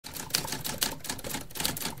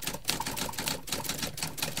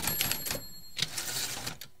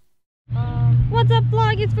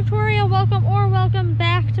vlog, it's Victoria. Welcome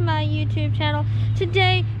back to my YouTube channel.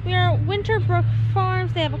 Today we are at Winterbrook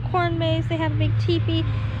Farms. They have a corn maze, they have a big teepee.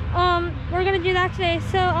 We're gonna do that today,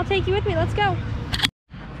 so I'll take you with me. Let's go.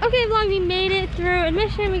 Okay vlog, we made it through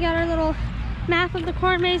admission. We got our little map of the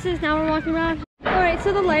corn mazes. Now we're walking around. Alright,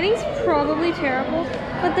 so the lighting's probably terrible,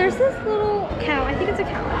 but there's this little cow. I think it's a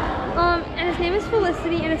cow. And his name is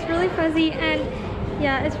Felicity, and it's really fuzzy, and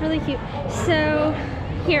yeah, it's really cute. So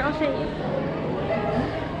here, I'll show you.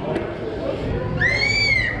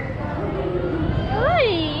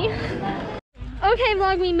 Hi! Okay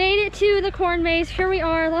vlog, we made it to the corn maze. Here we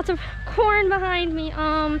are, lots of corn behind me.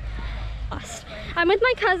 I'm with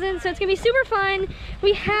my cousin, so it's gonna be super fun.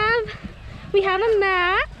 We have a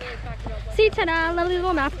map. See, ta-da, lovely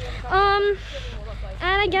little map. And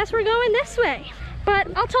I guess we're going this way. But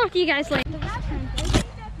I'll talk to you guys later. That's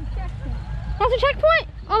a checkpoint?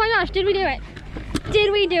 Oh my gosh, did we do it?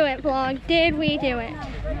 Did we do it, vlog? Did we do it?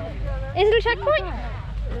 Is it a checkpoint?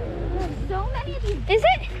 There's so many of these. Is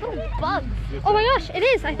it? Little bugs. Oh my gosh, it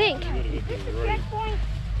is, I think. Is this a checkpoint?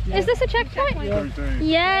 Is this a checkpoint?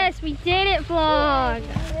 Yes, we did it, vlog.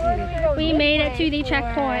 We made it to the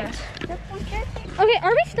checkpoint. Okay,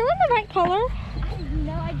 are we still in the right color? I have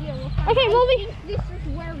no idea. Okay, well this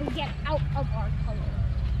is where we get out of our color.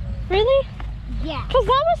 Really? Yeah. Because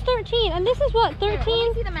that was 13, and this is what, 13? Here, let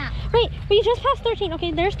me see the map. Wait, we just passed 13.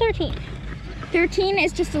 Okay, there's 13. 13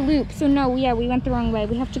 is just a loop, so no, yeah, we went the wrong way.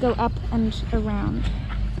 We have to go up and around.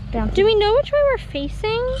 Down. Do we know which way we're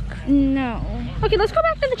facing? No. Okay, let's go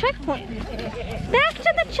back to the checkpoint. Back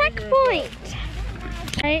to the checkpoint.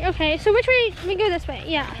 Right, okay, so which way? We go this way,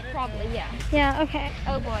 yeah. Probably, yeah. Yeah, okay.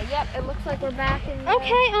 Oh boy, yep, it looks like we're back in the...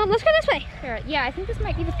 Okay, let's go this way. Here, yeah, I think this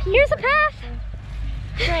might be the P. Here's the path.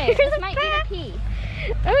 Great, Here's this the might path. be the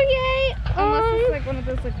P. Okay, Unless it's like one of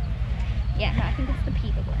those, like... Yeah, no, I think it's the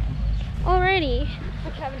P that we're in. alrighty.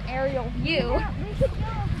 Let's have an aerial view. We could go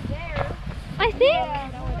there. I think,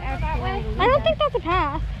 That way. I don't think that's a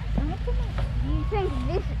path. You think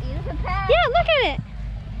this is a path? Yeah, look at it.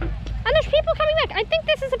 And there's people coming back. I think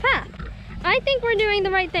this is a path. I think we're doing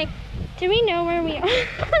the right thing. Do we know where we are?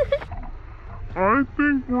 I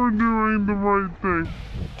think we're doing the right thing.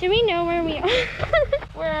 Do we know where we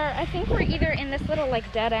are? I think we're either in this little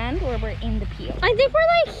like dead end or we're in the peel. I think we're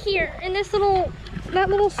like here in this that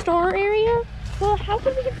little star area. Well, how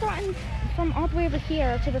could we have gotten from all the way over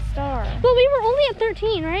here to the star? Well, we were only at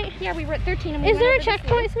 13, right? Yeah, we were at 13 and we Is there a went over this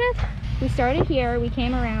checkpoint, way. Smith? We started here, we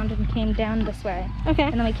came around and came down this way. Okay.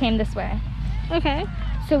 And then we came this way. Okay.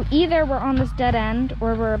 So either we're on this dead end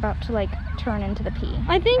or we're about to like turn into the P.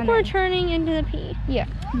 I think And we're then- turning into the P. Yeah.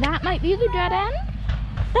 That might be the dead end.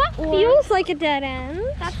 That Or- feels like a dead end.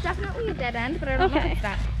 That's definitely a dead end, but I don't know if Okay. it's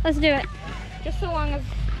that. Let's do it. Just so long as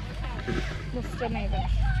we're still able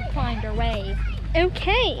to find our way.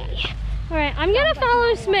 Okay. All right, I'm gonna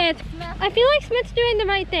follow Smith. I feel like Smith's doing the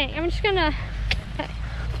right thing. I'm just gonna,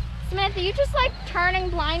 Smith, are you just like turning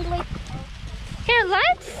blindly? here,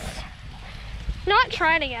 let's not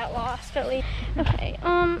try to get lost at least. Okay,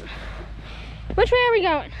 which way are we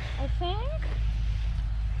going? I think.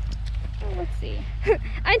 Oh, let's see.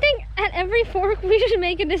 I think at every fork we should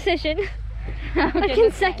make a decision. A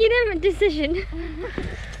consecutive decision.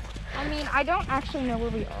 I mean, I don't actually know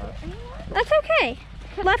where we are. That's okay.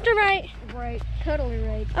 Left or right? Right. Totally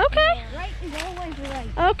right. Okay. Right is always right.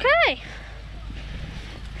 Okay.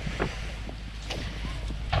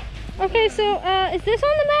 Okay, so is this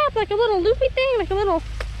on the map? Like a little loopy thing? Like a little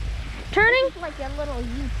turning? It's like a little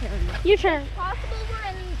U-turn. U-turn. Possible we're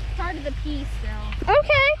in part of the P still.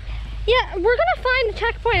 Okay. Yeah, we're gonna find a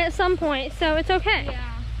checkpoint at some point, so it's okay.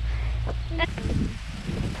 Yeah.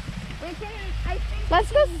 We can, I think.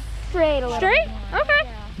 Let's go straight a little. Straight? bit more. Okay.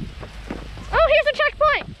 Yeah. Oh, here's a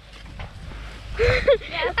checkpoint.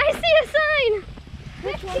 I see a sign.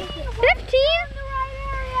 15. 15? The right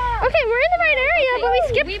area. Okay, we're in the right area, but we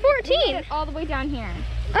skipped We 14. made it all the way down here.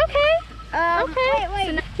 Okay. Okay.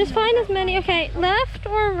 Wait. Just find as many. Okay, left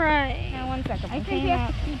or right? Now, 1 second. I think we have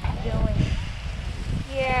to keep going.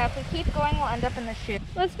 Yeah, if we keep going, we'll end up in the chute.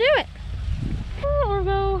 Let's do it. Or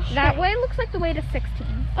go That straight. way looks like the way to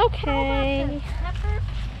 16. Okay.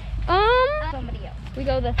 Somebody else. We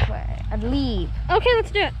go this way, I believe. Okay,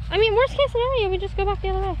 let's do it. I mean, worst case scenario, we just go back the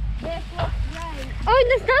other way. This looks right. Oh,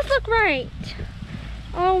 this does look right.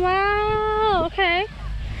 Oh, wow. Okay.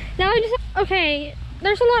 Now I just, okay,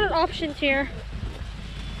 there's a lot of options here.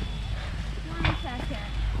 1 second.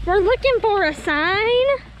 We're looking for a sign.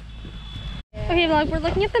 Okay, vlog, we're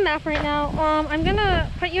looking at the map right now. I'm gonna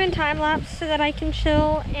put you in time lapse so that I can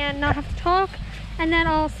chill and not have to talk, and then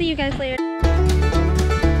I'll see you guys later.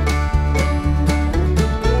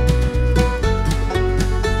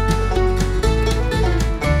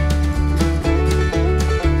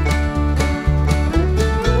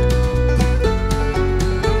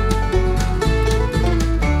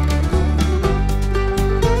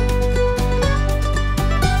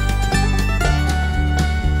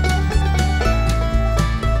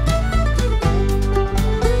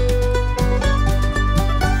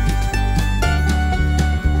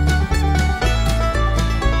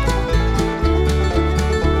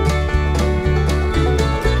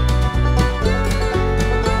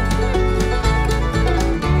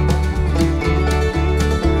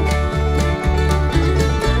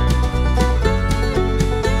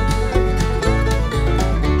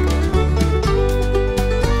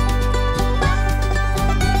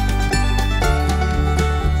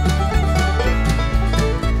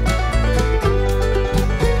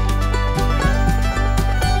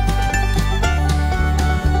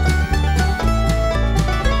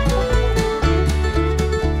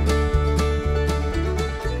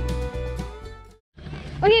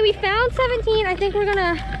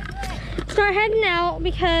 start heading out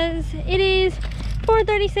because it is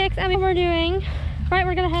 4:36. I mean, we're doing, right,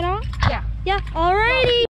 we're gonna head out? Yeah. Yeah,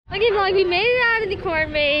 alrighty. Okay vlog, we made it out of the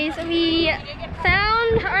corn maze. We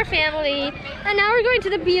found our family and now we're going to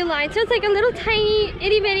the bee line. So it's like a little tiny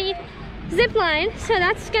itty bitty zip line. So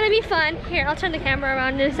that's gonna be fun. Here, I'll turn the camera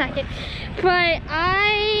around in a second. But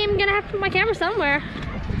I'm gonna have to put my camera somewhere.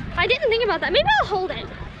 I didn't think about that. Maybe I'll hold it.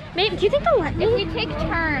 Maybe, do you think they'll let me? If we take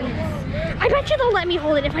turns. I bet you they'll let me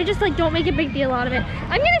hold it if I just like don't make a big deal out of it.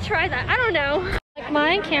 I'm gonna try that, I don't know. Like,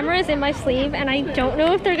 my camera is in my sleeve and I don't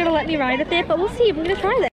know if they're gonna let me ride with it, but we'll see. I'm gonna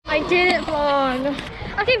try that. I did it vlog.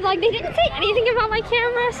 Okay vlog, they didn't say anything about my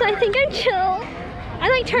camera, so I think I'm chill. I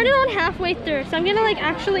like turned it on halfway through, so I'm gonna like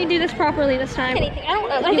actually do this properly this time. Anything, I don't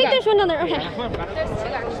know. I think there's one down there, okay. There's two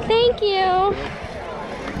actually. Thank you.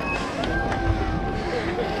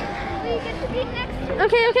 We get to be next.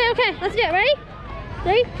 Okay, let's do it, ready?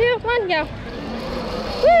 3, 2, 1, go.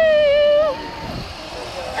 Woo!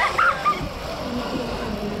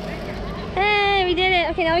 Hey, we did it.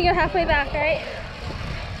 Okay, now we go halfway back, right?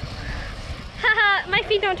 Haha, my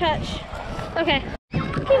feet don't touch. Okay.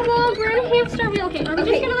 Okay, vlog, we're in a hamster wheel. Okay, are we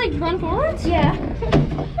just gonna like run forwards? Yeah.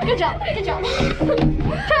 Good job. Try again.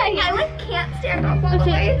 I like can't stand up all the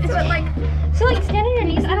way, so it like. So like stand on your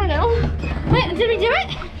knees, I don't know. Wait, did we do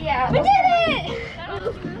it? Yeah. We did it!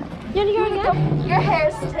 You wanna go again? Your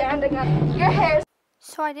hair's standing up. Your hair's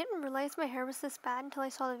So I didn't realize my hair was this bad until I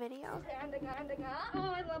saw the video. standing up.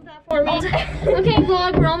 Oh, I love that for me. Okay,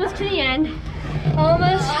 vlog, we're almost to the end.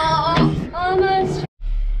 Almost.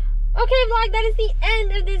 Okay, vlog, that is the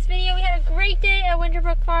end of this video. We had a great day at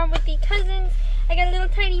Winterbrook Farm with the cousins. I got a little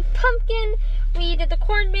tiny pumpkin. We did the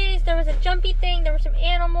corn maze. There was a jumpy thing. There were some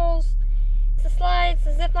animals. The slides,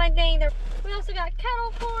 the zipline thing. We also got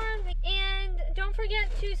kettle corn. And don't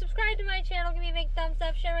forget to subscribe to my channel. Give me a big thumbs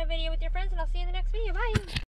up. Share my video with your friends. And I'll see you in the next video. Bye.